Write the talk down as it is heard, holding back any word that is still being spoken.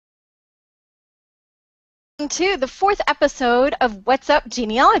to the fourth episode of What's Up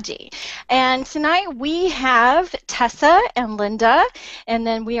Genealogy. And tonight we have Tessa and Linda, and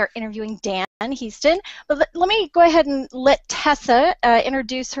then we are interviewing Dan Hiestand. But let me go ahead and let Tessa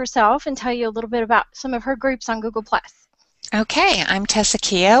introduce herself and tell you a little bit about some of her groups on Google+. Okay, I'm Tessa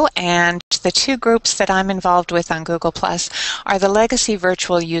Keogh, and the two groups that I'm involved with on Google Plus are the Legacy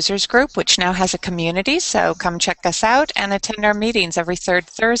Virtual Users Group, which now has a community, so come check us out and attend our meetings every third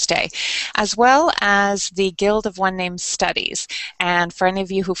Thursday, as well as the Guild of One Name Studies. And for any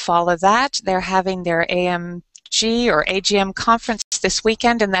of you who follow that, they're having their AMG or AGM conference this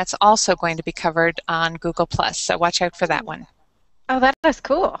weekend, and that's also going to be covered on Google Plus, so watch out for that one. Oh, that is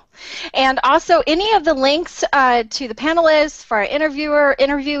cool. And also any of the links to the panelists, for our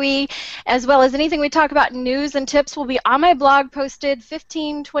interviewee, as well as anything we talk about, news and tips, will be on my blog, posted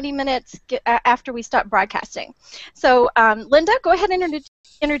 15-20 minutes after we stop broadcasting. So Linda, go ahead and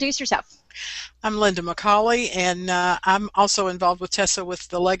introduce yourself. I'm Linda McCauley, and I'm also involved with Tessa with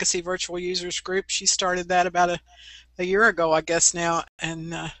the Legacy Virtual Users Group. She started that about a year ago, I guess now,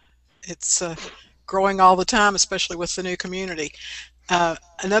 and it's growing all the time, especially with the new community.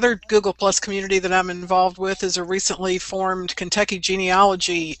 Another Google Plus community that I'm involved with is a recently formed Kentucky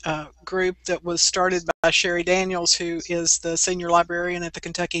Genealogy group that was started by Sherry Daniels, who is the senior librarian at the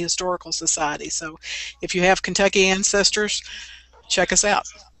Kentucky Historical Society. So if you have Kentucky ancestors, check us out.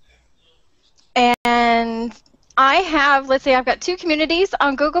 And I have, let's see, I've got two communities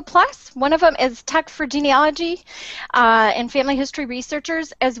on Google+. One of them is Tech for Genealogy and Family History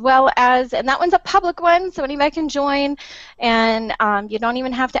Researchers, as well as, and that one's a public one, so anybody can join, and you don't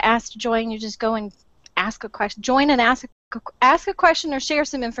even have to ask to join. You just go and ask a question, join and ask a question or share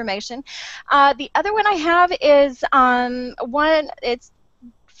some information. The other one I have is it's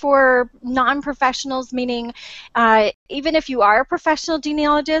for non-professionals, meaning even if you are a professional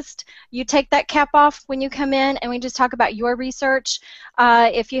genealogist, you take that cap off when you come in and we just talk about your research.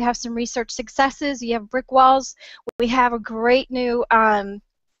 If you have some research successes, you have brick walls, we have a great new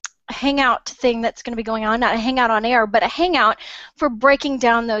hangout thing that's going to be going on, not a hangout on air, but a hangout for breaking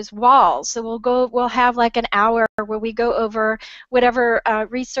down those walls. So we'll have like an hour where we go over whatever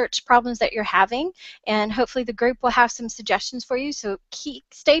research problems that you're having, and hopefully the group will have some suggestions for you. So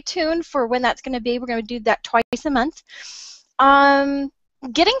stay tuned for when that's going to be. We're going to do that twice a month.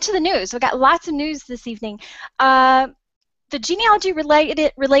 Getting to the news, we've got lots of news this evening. The genealogy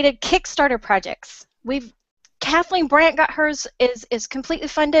related Kickstarter projects. Kathleen Brandt got hers is completely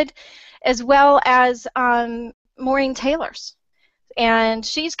funded, as well as Maureen Taylor's. And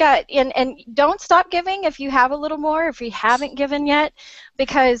she's got, and don't stop giving if you have a little more, if you haven't given yet,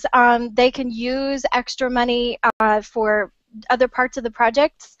 because they can use extra money for other parts of the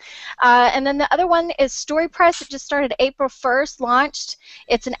projects. And then the other one is StoryPress. It just started April 1st, launched.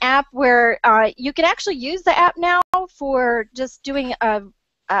 It's an app where you can actually use the app now for just doing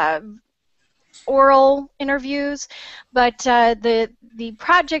oral interviews, but the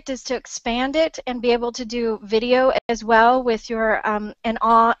project is to expand it and be able to do video as well with your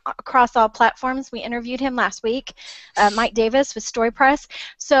across all platforms. We interviewed him last week, Mike Davis with StoryPress.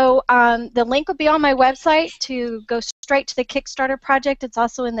 So the link will be on my website to go straight to the Kickstarter project. It's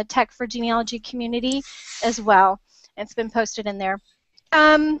also in the Tech for Genealogy community as well. It's been posted in there.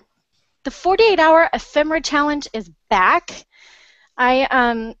 The 48-hour ephemera challenge is back.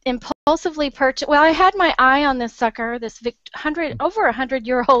 I impulsively purchased. Well, I had my eye on this sucker, this over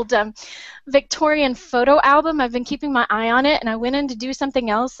 100-year-old Victorian photo album. I've been keeping my eye on it, and I went in to do something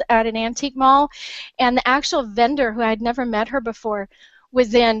else at an antique mall, and the actual vendor, who I had never met her before,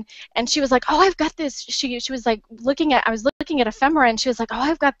 was in, and she was like, "Oh, I've got this." She was like I was looking at ephemera, and she was like, "Oh,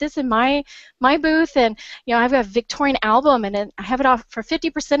 I've got this in my booth, and you know, I've got a Victorian album, and I have it off for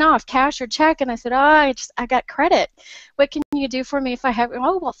 50% off, cash or check." And I said, "Oh, I got credit. What can you do for me if I have?"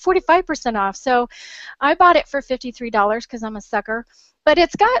 "Oh, well, 45% off." So I bought it for $53 because I'm a sucker. But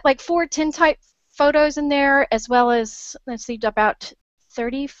it's got like 4 tintype photos in there, as well as, let's see, about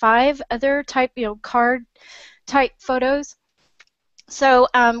 35 other type, card type photos. So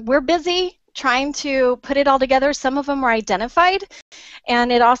we're busy trying to put it all together. Some of them were identified,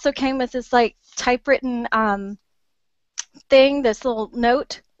 and it also came with this like typewritten thing, this little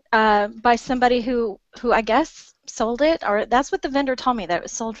note by somebody who I guess sold it, or that's what the vendor told me, that it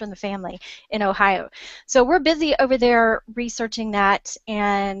was sold from the family in Ohio. So we're busy over there researching that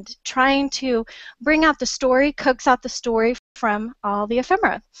and trying to bring out the story, coax out the story from all the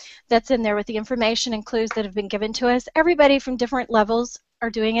ephemera that's in there, with the information and clues that have been given to us. Everybody from different levels are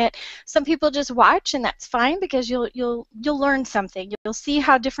doing it. Some people just watch, and that's fine because you'll learn something. You'll see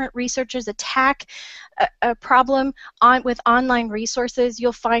how different researchers attack a problem with online resources.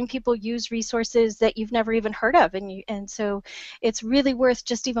 You'll find people use resources that you've never even heard of, and so it's really worth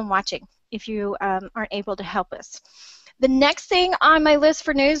just even watching if you aren't able to help us. The next thing on my list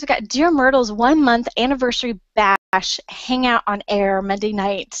for news, we got Dear Myrtle's 1-month anniversary bash hangout on air Monday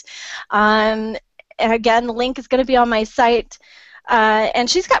night. And again, the link is going to be on my site, and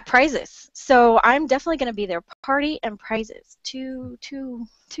she's got prizes. So I'm definitely going to be there. Party and prizes, two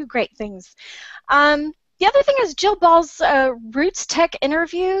great things. The other thing is Jill Ball's Roots Tech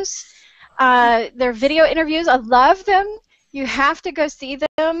interviews. They're video interviews. I love them. You have to go see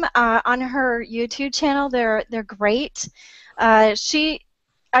them on her YouTube channel. They're great. I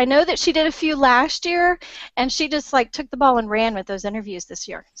know that she did a few last year, and she just like took the ball and ran with those interviews this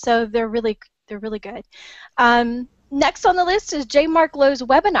year. So they're really good. Next on the list is J. Mark Lowe's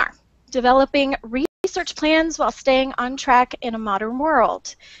webinar, Developing Research Plans While Staying on Track in a Modern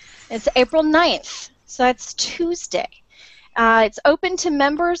World. It's April 9th, so that's Tuesday. It's open to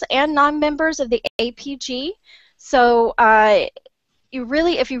members and non-members of the APG. So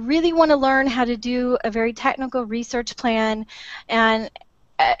if you really want to learn how to do a very technical research plan and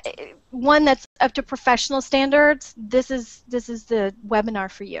one that's up to professional standards, this is the webinar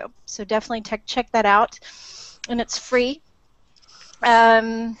for you. So definitely check that out, and it's free.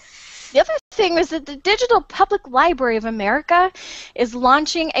 The other thing is that the Digital Public Library of America is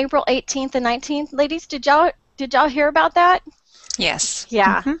launching April 18th and 19th. Ladies, did y'all hear about that? Yes.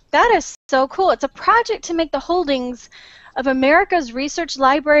 Yeah, that is so cool. It's a project to make the holdings of America's research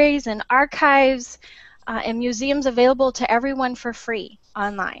libraries and archives and museums available to everyone for free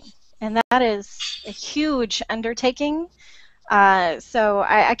online. And that is a huge undertaking. So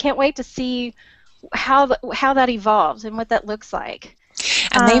I can't wait to see how that evolves and what that looks like.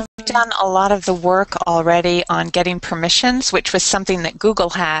 And they've done a lot of the work already on getting permissions, which was something that Google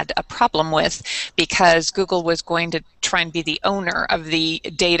had a problem with because Google was going to try and be the owner of the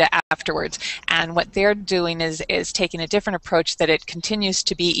data afterwards. And what they're doing is taking a different approach, that it continues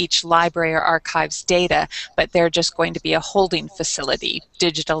to be each library or archive's data, but they're just going to be a holding facility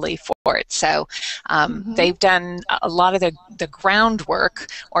digitally for it. So they've done a lot of the groundwork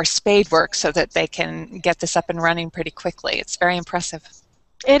or spade work so that they can get this up and running pretty quickly. It's very impressive.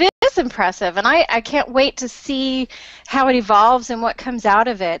 It is impressive, and I can't wait to see how it evolves and what comes out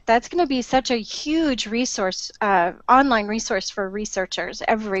of it. That's going to be such a huge resource, online resource for researchers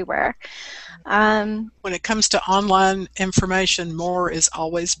everywhere. When it comes to online information, more is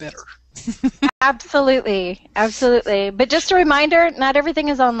always better. Absolutely, absolutely. But just a reminder, not everything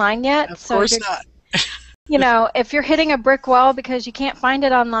is online yet. Of course not. You know, if you're hitting a brick wall because you can't find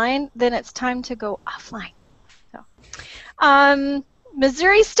it online, then it's time to go offline. So,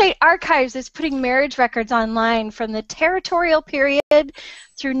 Missouri State Archives is putting marriage records online from the territorial period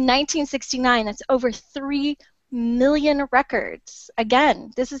through 1969. That's over 3 million records.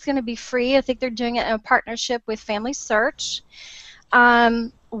 Again, this is going to be free. I think they're doing it in a partnership with Family Search.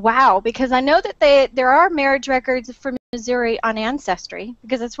 Wow, because I know that there are marriage records from Missouri on Ancestry,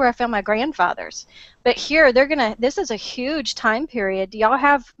 because that's where I found my grandfathers. But here, this is a huge time period. Do y'all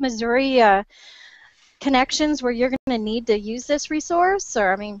have Missouri connections where you're going to need to use this resource?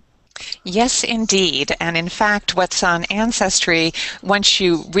 Or, I mean, yes, indeed. And in fact, what's on Ancestry, once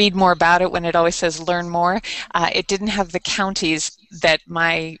you read more about it, when it always says learn more, it didn't have the counties that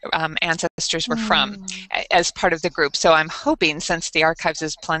my ancestors were from as part of the group. So I'm hoping, since the archives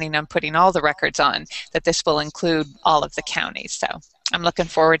is planning on putting all the records on, that this will include all of the counties. So I'm looking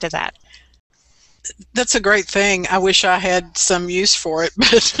forward to that. That's a great thing. I wish I had some use for it,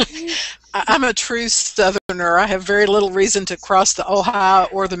 but I'm a true Southerner. I have very little reason to cross the Ohio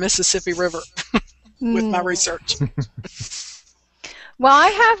or the Mississippi River with my research. Well, I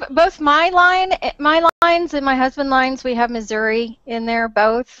have both my lines and my husband's lines. We have Missouri in there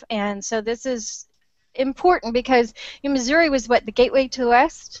both, and so this is important because Missouri was the gateway to the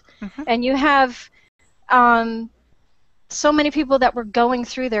West, and you have so many people that were going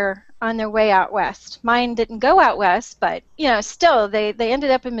through there on their way out west. Mine didn't go out west, but still they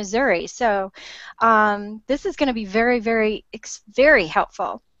ended up in Missouri. So this is going to be very, very, very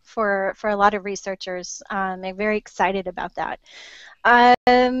helpful for a lot of researchers. They're very excited about that.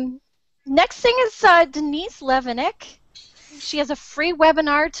 Next thing is Denise Levinick. She has a free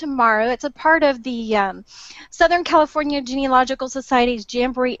webinar tomorrow. It's a part of the Southern California Genealogical Society's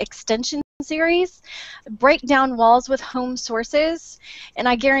Jamboree Extension Series, Break Down Walls with Home Sources. And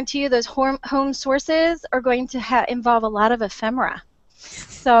I guarantee you those home sources are going to involve a lot of ephemera.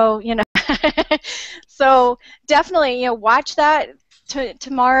 So, so definitely, watch that.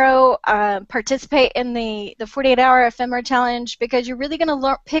 tomorrow, participate in the 48-hour ephemera challenge, because you're really going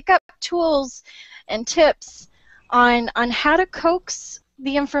to pick up tools and tips on how to coax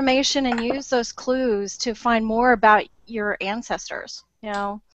the information and use those clues to find more about your ancestors. You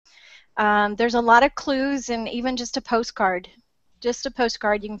know, there's a lot of clues, and even just a postcard. Just a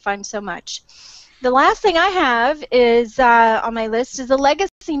postcard, you can find so much. The last thing I have is on my list is the Legacy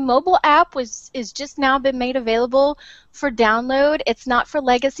mobile app is just now been made available for download. It's not for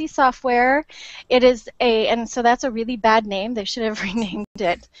legacy software. It is and so that's a really bad name. They should have renamed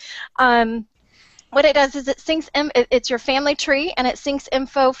it. What it does is it syncs. It's your family tree, and it syncs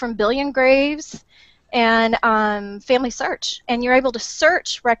info from Billion Graves and Family Search, and you're able to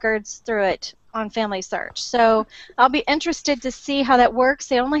search records through it on Family Search. So I'll be interested to see how that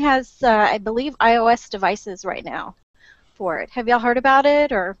works. It only has, I believe, iOS devices right now for it. Have y'all heard about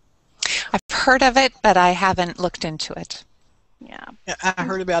it, or? I've heard of it, but I haven't looked into it. Yeah. I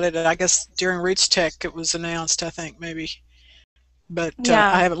heard about it. I guess during Reach Tech it was announced, I think, maybe. But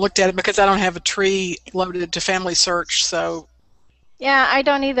yeah. I haven't looked at it because I don't have a tree loaded to Family Search, so. Yeah, I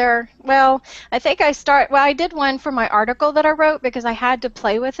don't either. Well, I think I did one for my article that I wrote because I had to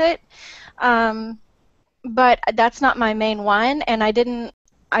play with it. But that's not my main one, and I didn't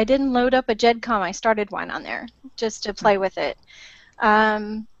load up a GEDCOM. I started one on there just to play with it.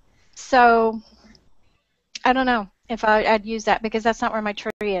 So I don't know if I'd use that, because that's not where my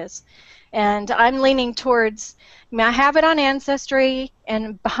tree is. And I'm leaning towards, I have it on Ancestry,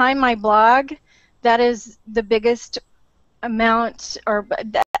 and behind my blog, that is the biggest amount, or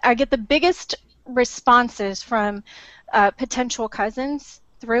I get the biggest responses from potential cousins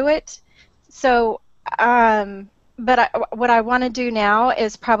through it. So, but what I want to do now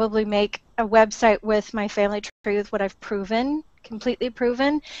is probably make a website with my family tree with what I've proven, completely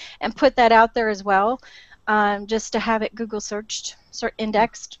proven, and put that out there as well, just to have it Google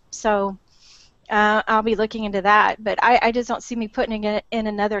indexed. So I'll be looking into that. But I just don't see me putting it in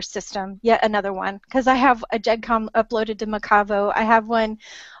another system, yet another one, because I have a GEDCOM uploaded to Macavo. I have one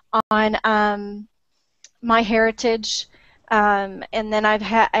on MyHeritage, and then I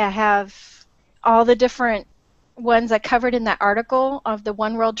have all the different ones I covered in that article of the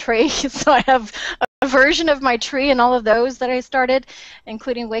One World Tree. So I have a version of my tree and all of those that I started,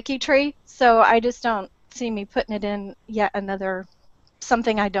 including WikiTree. So I just don't see me putting it in yet another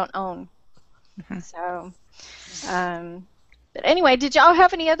something I don't own. Mm-hmm. So, but anyway, did y'all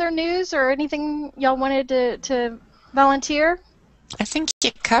have any other news or anything y'all wanted to volunteer? I think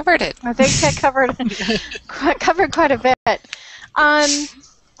you covered it. I think I covered quite a bit.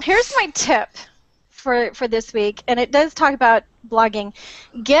 Here's my tip for this week, and it does talk about blogging.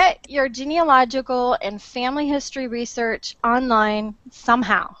 Get your genealogical and family history research online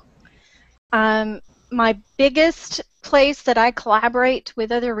somehow. My biggest place that I collaborate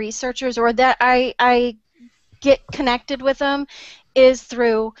with other researchers, or that I get connected with them, is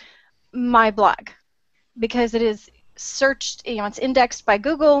through my blog, because it is searched, it's indexed by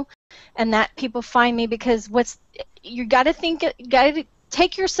Google, and that people find me, because you got to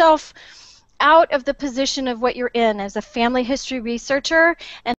take yourself out of the position of what you're in as a family history researcher,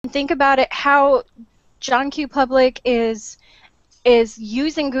 and think about it, how John Q. Public is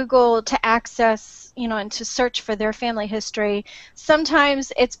using Google to access, and to search for their family history.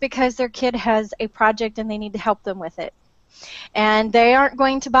 Sometimes it's because their kid has a project and they need to help them with it, and they aren't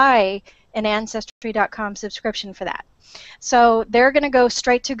going to buy an Ancestry.com subscription for that. So they're going to go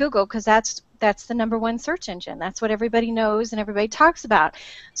straight to Google, because that's the #1 search engine. That's what everybody knows and everybody talks about.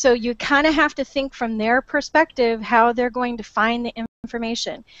 So you kind of have to think from their perspective how they're going to find the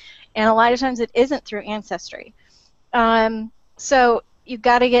information. And a lot of times it isn't through Ancestry. So you've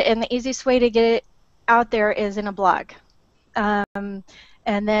got to and the easiest way to get it out there is in a blog. And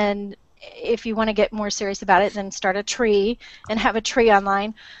then if you want to get more serious about it, then start a tree and have a tree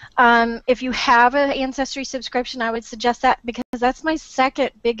online. If you have an Ancestry subscription, I would suggest that, because that's my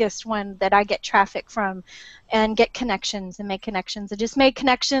second biggest one that I get traffic from and get connections and make connections. I just made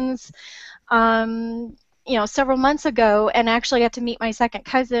connections several months ago, and actually got to meet my second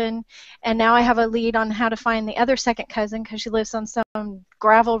cousin, and now I have a lead on how to find the other second cousin, because she lives on some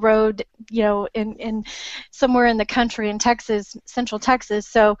gravel road, in somewhere in the country in Texas, Central Texas.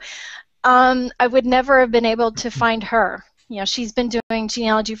 So I would never have been able to find her. She's been doing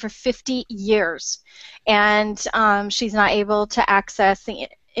genealogy for 50 years, and she's not able to access the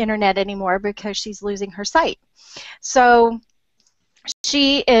internet anymore because she's losing her sight. So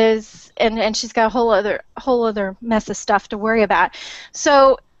she is, and she's got a whole other mess of stuff to worry about.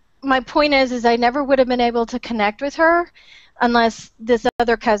 So my point is I never would have been able to connect with her unless this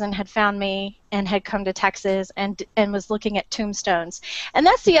other cousin had found me and had come to Texas and was looking at tombstones. And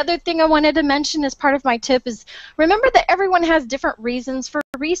that's the other thing I wanted to mention as part of my tip is remember that everyone has different reasons for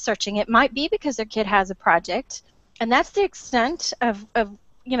researching. It might be because their kid has a project, and that's the extent of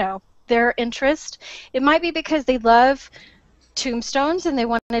you know, their interest. It might be because they love tombstones and they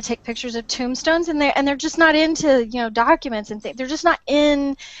want to take pictures of tombstones, and they're just not into, you know, documents and things. They're just not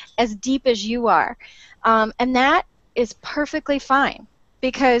in as deep as you are, and that is perfectly fine,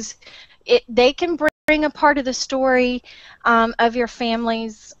 because they can bring a part of the story of your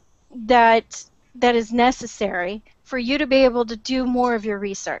families that is necessary for you to be able to do more of your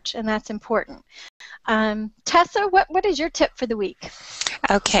research, and that's important. Tessa, what is your tip for the week?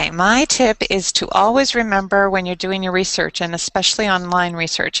 Okay, my tip is to always remember when you're doing your research, and especially online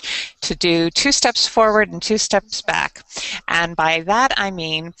research, to do 2 steps forward and 2 steps back. And by that I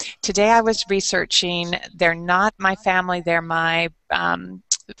mean, today I was researching, they're not my family, they're my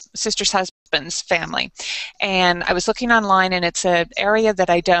sister's husband's family. And I was looking online, and it's an area that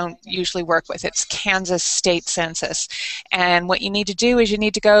I don't usually work with. It's Kansas State Census. And what you need to do is you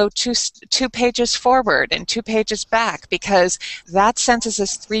need to go two pages forward and 2 pages back, because that census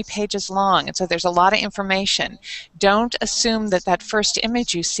is 3 pages long, and so there's a lot of information. Don't assume that that first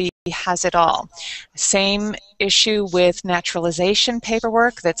image you see has it all. Same issue with naturalization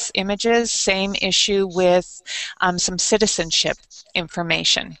paperwork, that's images. Same issue with some citizenship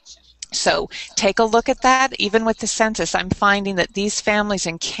information. So take a look at that. Even with the census, I'm finding that these families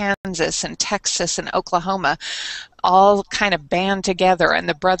in Kansas and Texas and Oklahoma all kind of band together, and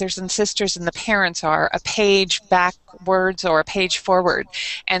the brothers and sisters and the parents are a page backwards or a page forward.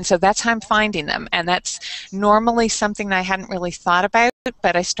 And so that's how I'm finding them. And that's normally something that I hadn't really thought about,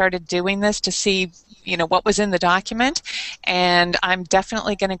 but I started doing this to see, you know, what was in the document. And I'm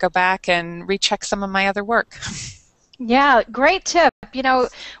definitely going to go back and recheck some of my other work. Yeah, great tip. You know,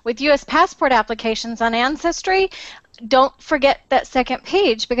 with U.S. passport applications on Ancestry, don't forget that second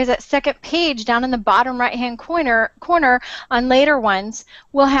page, because that second page down in the bottom right-hand corner on later ones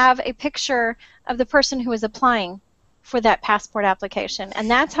will have a picture of the person who is applying for that passport application. And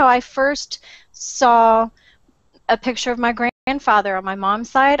that's how I first saw a picture of my grandfather on my mom's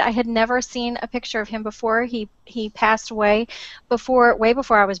side. I had never seen a picture of him before. He passed away way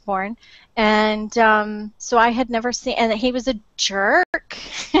before I was born, and so I had never seen. And he was a jerk,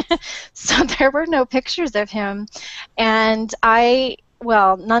 so there were no pictures of him, and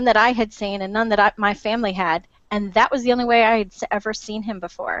none that I had seen, and none that my family had. And that was the only way I had ever seen him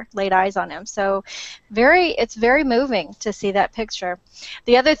before, laid eyes on him. So it's very moving to see that picture.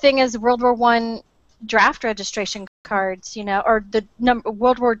 The other thing is World War I draft registration cards, you know, or the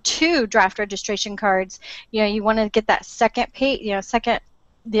World War II draft registration cards. You know, you want to get that second page, you know,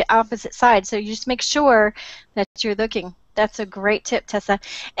 the opposite side. So you just make sure that you're looking. That's a great tip, Tessa.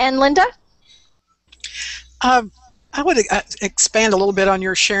 And Linda? I would expand a little bit on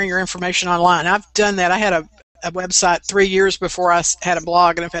your sharing your information online. I've done that. I had a website 3 years before I had a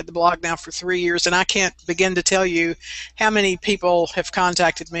blog, and I've had the blog now for 3 years, and I can't begin to tell you how many people have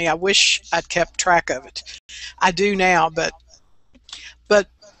contacted me. I wish I'd kept track of it. I do now, but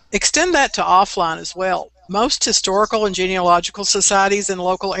extend that to offline as well. Most historical and genealogical societies in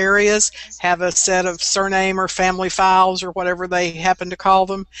local areas have a set of surname or family files or whatever they happen to call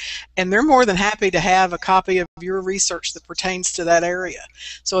them, and they're more than happy to have a copy of your research that pertains to that area.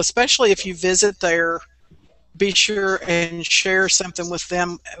 So especially if you visit there, be sure and share something with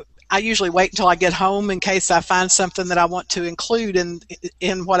them. I usually wait until I get home in case I find something that I want to include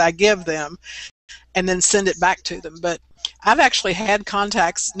in what I give them, and then send it back to them. But I've actually had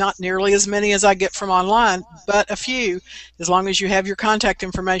contacts, not nearly as many as I get from online, but a few. As long as you have your contact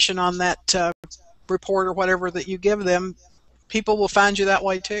information on that report or whatever that you give them, people will find you that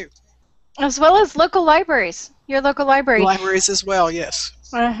way too. As well as local libraries, your local library. Libraries as well, yes.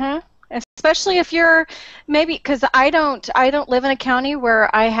 Uh-huh. Especially if you're because I don't live in a county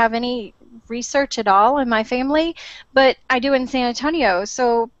where I have any research at all in my family, but I do in San Antonio,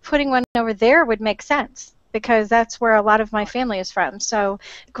 so putting one over there would make sense because that's where a lot of my family is from. So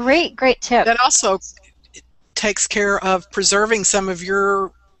great tip. That also takes care of preserving some of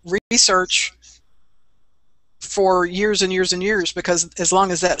your research for years and years and years, because as long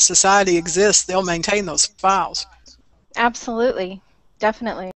as that society exists, they'll maintain those files. Absolutely.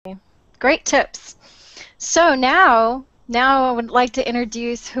 Definitely. Great tips. So now I would like to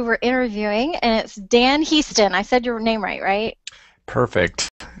introduce who we're interviewing, and it's Dan Hiestand. I said your name right? Perfect.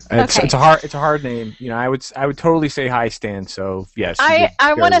 Okay. It's a hard name. You know, I would totally say Hiestand. So yes.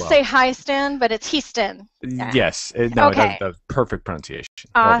 I want to say Hiestand, but it's Hiestand. Yeah. Yes. Okay. That was perfect pronunciation.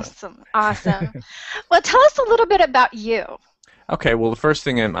 Awesome. Well, tell us a little bit about you. Okay, well, the first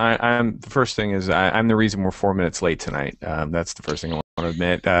thing is I'm the reason we're 4 minutes late tonight. That's the first thing I want to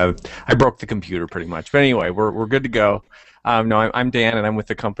admit. I broke the computer pretty much, but anyway, we're good to go. No, I'm Dan, and I'm with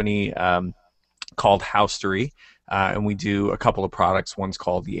the company called Houstory, and we do a couple of products. One's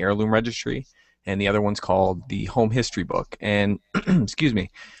called the Heirloom Registry, and the other one's called the Home History Book. And excuse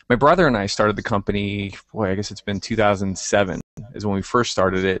me, my brother and I started the company. Boy, I guess it's been 2007 is when we first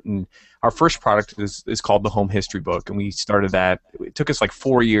started it, and our first product is called the Home History Book, and we started that. It took us like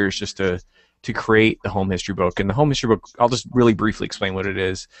 4 years just to create the Home History Book. And the Home History Book, I'll just really briefly explain what it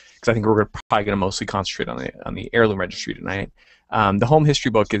is, because I think we're probably going to mostly concentrate on the Heirloom Registry tonight. The Home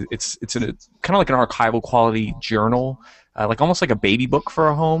History Book it's kind of like an archival quality journal, like almost like a baby book for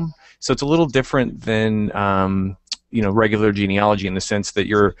a home. So it's a little different than regular genealogy in the sense that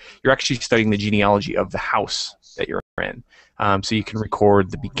you're actually studying the genealogy of the house that you're in. So you can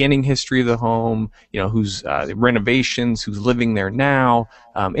record the beginning history of the home, who's the renovations, who's living there now,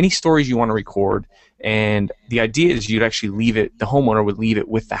 any stories you want to record. And the idea is you'd actually the homeowner would leave it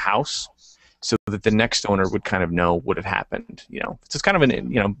with the house, so that the next owner would kind of know what had happened. It's just kind of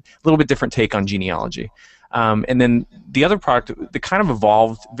a little bit different take on genealogy. And then the other product that kind of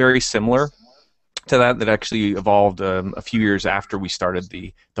evolved very similar to that actually evolved a few years after we started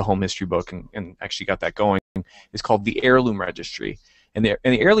the Home History Book and actually got that going, is called the Heirloom Registry. And the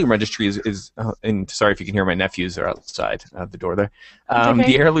Heirloom Registry is and sorry if you can hear my nephews, they're outside the door there. Okay.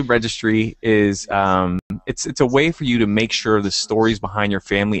 The Heirloom Registry is it's a way for you to make sure the stories behind your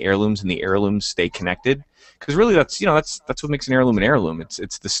family heirlooms and the heirlooms stay connected. Because really, that's what makes an heirloom.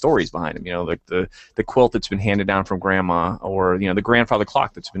 It's the stories behind them. Like the quilt that's been handed down from grandma, or the grandfather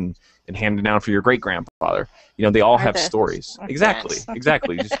clock that's been handed down for your great grandfather. They all have stories. Exactly.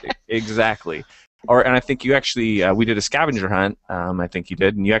 Exactly. And I think you actually we did a scavenger hunt. I think you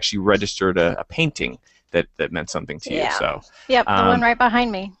did, and you actually registered a painting that meant something to you. So yep, the one right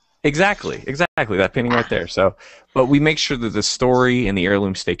behind me. Exactly, that painting right there. So, but we make sure that the story and the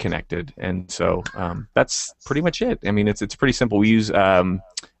heirloom stay connected, and so that's pretty much it. I mean, it's pretty simple. We use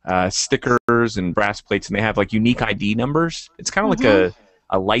stickers and brass plates, and they have like unique ID numbers. It's kind of like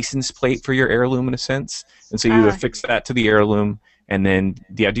a license plate for your heirloom in a sense, and so you affix that to the heirloom, and then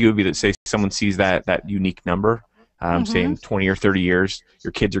the idea would be that, say someone sees that unique number, say in 20 or 30 years,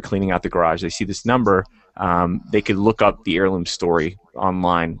 your kids are cleaning out the garage, they see this number. They could look up the heirloom story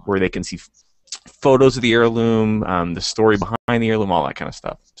online, where they can see photos of the heirloom, the story behind the heirloom, all that kind of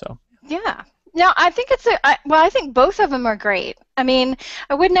stuff. So yeah. Now, I think I think both of them are great. I mean,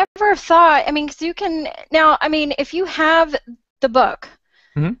 I would never have thought. I mean, because you can now. I mean, if you have the book,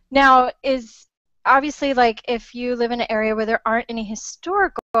 now is obviously, like, if you live in an area where there aren't any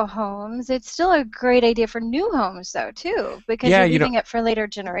historical homes, it's still a great idea for new homes, though, too, because you're leaving it for later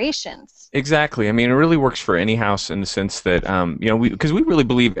generations. Exactly. I mean, it really works for any house in the sense that, because we really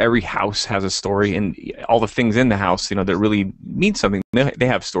believe every house has a story, and all the things in the house, that really mean something, they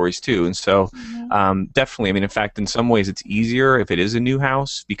have stories, too. And so, definitely, I mean, in fact, in some ways, it's easier if it is a new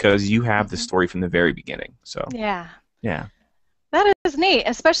house because you have the story from the very beginning. So yeah. That is neat,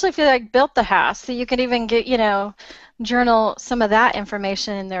 especially if you built the house, so you can even get journal some of that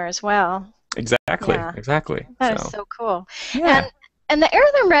information in there as well. Exactly. That is so cool. Yeah. And the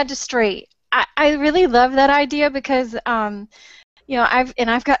Heirloom Registry, I really love that idea because I've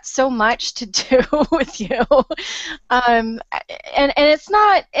got so much to do with you, and it's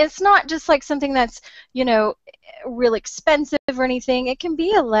not just like something that's real expensive or anything. It can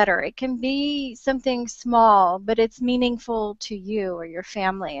be a letter. It can be something small, but it's meaningful to you or your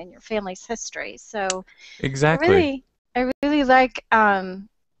family and your family's history. So exactly. I really like I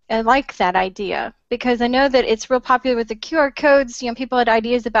like that idea because I know that it's real popular with the QR codes. People had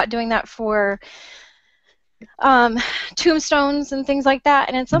ideas about doing that for tombstones and things like that,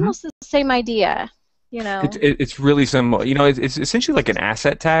 and it's almost the same idea. It's really similar. It's essentially like an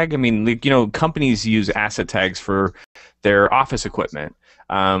asset tag. I mean, companies use asset tags for their office equipment,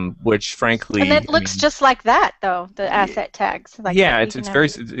 which frankly. And it looks just like that, though. The asset tags. Like it's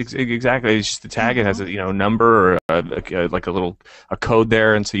exactly. It's just a tag. It has a number or like a code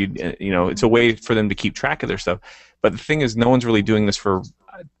there, and so it's a way for them to keep track of their stuff. But the thing is, no one's really doing this for.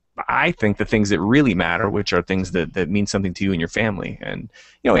 I think the things that really matter, which are things that mean something to you and your family, and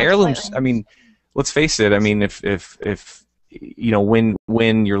heirlooms. Absolutely. I mean. Let's face it. I mean, if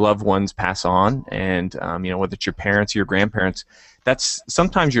when your loved ones pass on, and whether it's your parents or your grandparents, that's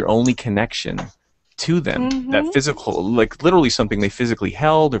sometimes your only connection to them. That physical, like literally something they physically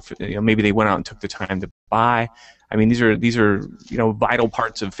held, or maybe they went out and took the time to buy. I mean, these are vital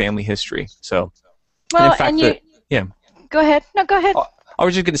parts of family history. So, well, and in fact, Go ahead. No, go ahead. I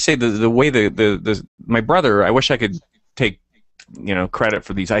was just going to say the way my brother. I wish I could take credit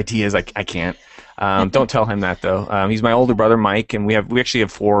for these ideas. I can't. Don't tell him that though. He's my older brother, Mike, and we actually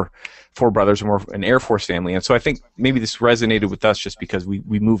have four brothers, and we're an Air Force family. And so I think maybe this resonated with us just because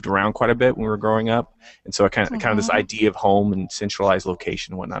we moved around quite a bit when we were growing up, and so kind of this idea of home and centralized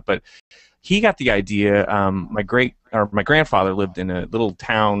location and whatnot. But he got the idea. My grandfather lived in a little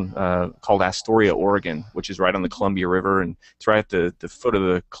town called Astoria, Oregon, which is right on the Columbia River, and it's right at the foot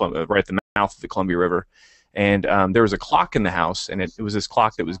of right at the mouth of the Columbia River. And there was a clock in the house, and it was this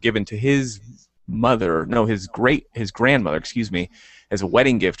clock that was given to his grandmother, excuse me, as a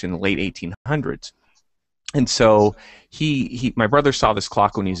wedding gift in the late 1800s. And so my brother saw this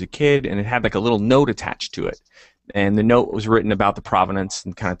clock when he was a kid, and it had like a little note attached to it. And the note was written about the provenance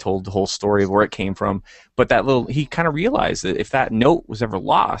and kind of told the whole story of where it came from. But he kind of realized that if that note was ever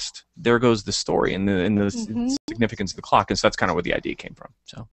lost, there goes the story and the significance of the clock. And so that's kind of where the idea came from.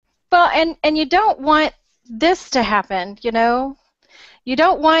 So. Well, and you don't want this to happen, you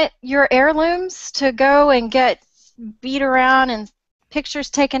don't want your heirlooms to go and get beat around and pictures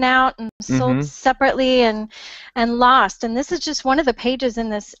taken out and sold separately and lost. And this is just one of the pages in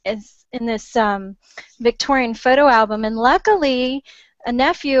this Victorian photo album. And luckily, a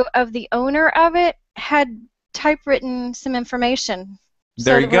nephew of the owner of it had typewritten some information.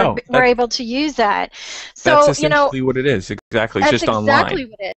 There you go. We're able to use that. So that's essentially what it is. Exactly. It's just online. That's exactly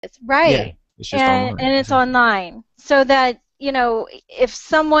what it is. Right. Yeah, it's just online. And it's online. So that if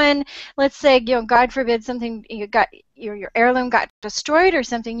someone, let's say, God forbid, something your heirloom got destroyed or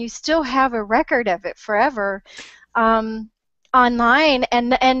something, you still have a record of it forever, online,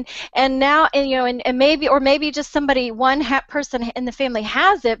 and now, and maybe just one person in the family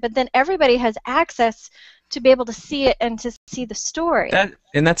has it, but then everybody has access to be able to see it and to see the story.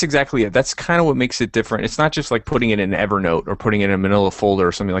 And that's exactly it. That's kind of what makes it different. It's not just like putting it in Evernote or putting it in a manila folder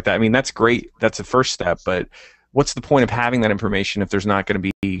or something like that. I mean, that's great. That's the first step, but what's the point of having that information if there's not going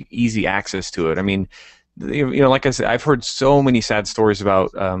to be easy access to it? I mean, like I said, I've heard so many sad stories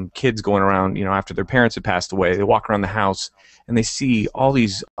about kids going around, after their parents have passed away. They walk around the house and they see all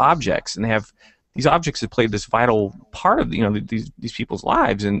these objects, and these objects have played this vital part of these people's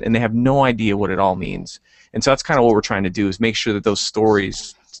lives, and they have no idea what it all means. And so that's kind of what we're trying to do, is make sure that those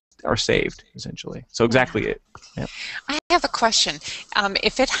stories are saved, essentially. So exactly it. Yeah. I have a question.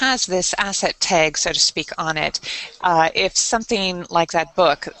 If it has this asset tag, so to speak, on it, if something like that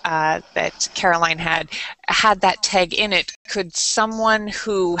book that Caroline had that tag in it, could someone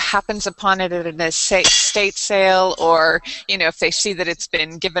who happens upon it at an estate sale, or if they see that it's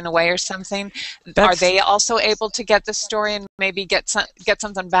been given away or something, are they also able to get the story and maybe get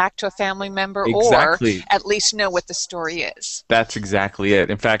something back to a family member, exactly, or at least know what the story is? That's exactly it.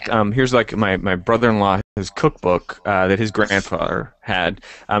 In fact, here's like my brother-in-law, his cookbook that his grandfather had.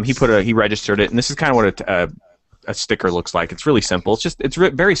 He registered it, and this is kind of what a sticker looks like. It's really simple. It's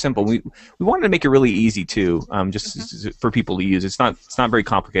very simple. We wanted to make it really easy too, for people to use. It's not very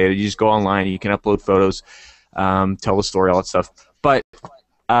complicated. You just go online, you can upload photos, tell the story, all that stuff. But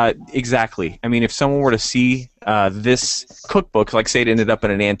exactly. I mean, if someone were to see this cookbook, like say it ended up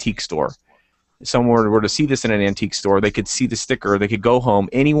in an antique store, if someone were to see this in an antique store, they could see the sticker. They could go home.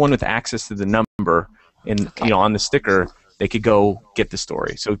 Anyone with access to the number on the sticker, they could go get the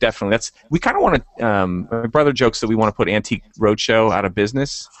story. So definitely, we kind of want to. My brother jokes that we want to put Antique Roadshow out of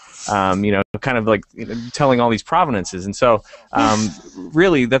business. Kind of like telling all these provenances, and so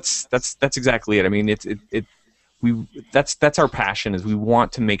really, that's exactly it. I mean, that's our passion, is we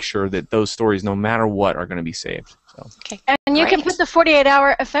want to make sure that those stories, no matter what, are going to be saved. So. Okay. And you can put the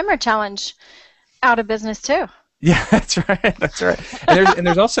 48-hour ephemera challenge out of business too. Yeah, that's right. That's right. And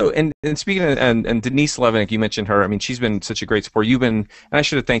there's also, and speaking of, and Denise Levinik, you mentioned her. I mean, she's been such a great support. And I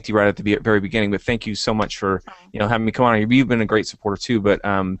should have thanked you right at the very beginning, but thank you so much for having me come on. You've been a great supporter too. But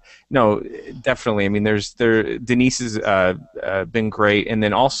no, definitely. I mean, Denise has been great, and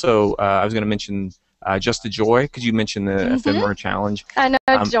then also I was going to mention Just a Joy, because you mentioned the ephemera challenge. I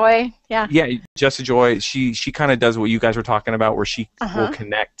know Joy. Yeah. Yeah, Just a Joy. She kind of does what you guys were talking about, where she will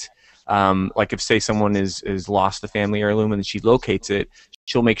connect. Like if say someone is lost the family heirloom and she locates it,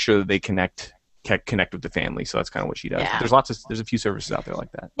 she'll make sure that they connect with the family. So that's kind of what she does. Yeah. There's a few services out there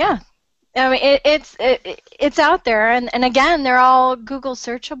like that. Yeah, I mean it's out there, and again, they're all Google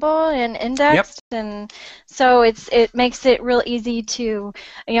searchable and indexed, and so it makes it real easy to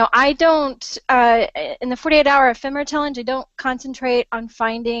I don't in the 48-hour ephemera challenge, I don't concentrate on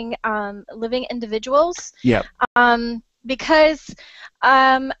finding living individuals. Yeah. Because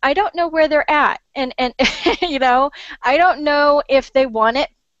I don't know where they're at, and I don't know if they want it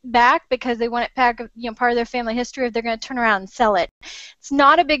back because they want it back, part of their family history, if they're going to turn around and sell it. It's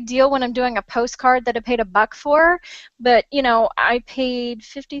not a big deal when I'm doing a postcard that I paid $1 for, but I paid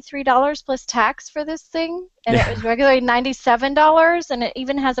 $53 plus tax for this thing, and it was regularly $97, and it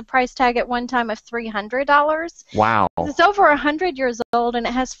even has a price tag at one time of $300. Wow. It's over 100 years old, and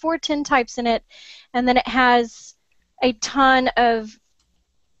it has 4 tintypes in it, and then it has a ton of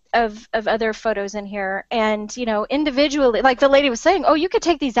other photos in here, and individually, like the lady was saying, oh, you could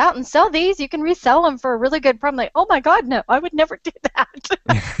take these out and sell these, you can resell them for a really good price. I'm like, oh my god, no, I would never do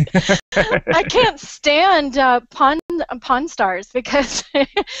that. I can't stand Pawn Stars because I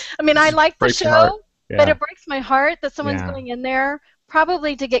mean, I like the show, but it breaks my heart that someone's going in there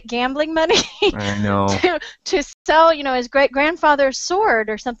probably to get gambling money. I know. to sell, his great-grandfather's sword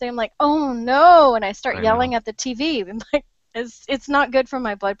or something. I'm like, oh no, and I start yelling at the TV. I'm like, it's not good for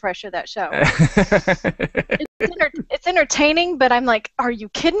my blood pressure, that show. It's entertaining, but I'm like, are you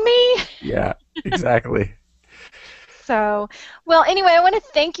kidding me? Yeah, exactly. So, well, anyway, I want to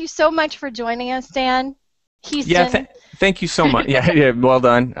thank you so much for joining us, Dan Hiestand. Yeah, thank you so much. Yeah, well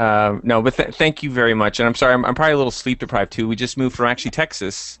done. No, but thank you very much. And I'm sorry, I'm probably a little sleep deprived too. We just moved from actually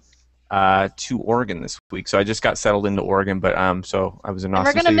Texas to Oregon this week, so I just got settled into Oregon. But so I was in Austin.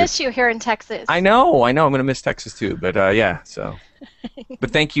 And we're gonna miss you here in Texas. I know. I'm gonna miss Texas too. But yeah, so.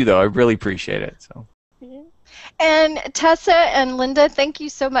 But thank you though. I really appreciate it. So. And Tessa and Linda, thank you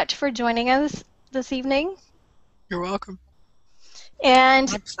so much for joining us this evening. You're welcome.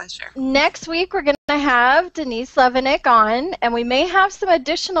 And My pleasure. Next week we're going to have Denise Levinik on, and we may have some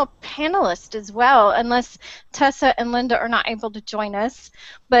additional panelists as well, unless Tessa and Linda are not able to join us.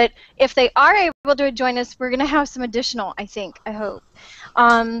 But if they are able to join us, we're going to have some additional, I hope,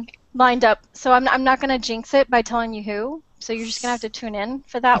 lined up. So I'm not going to jinx it by telling you who, so you're just going to have to tune in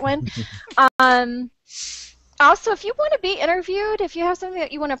for that one. Also, if you want to be interviewed, if you have something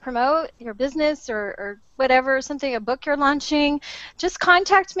that you want to promote, your business or whatever, a book you're launching, just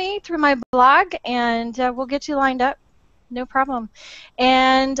contact me through my blog, and we'll get you lined up. No problem.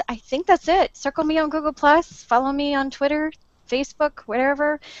 And I think that's it. Circle me on Google+, follow me on Twitter, Facebook,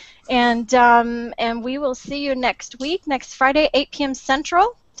 whatever, and we will see you next week, next Friday, 8 p.m.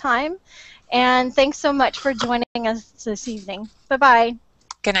 Central Time. And thanks so much for joining us this evening. Bye-bye.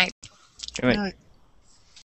 Good night. Good night.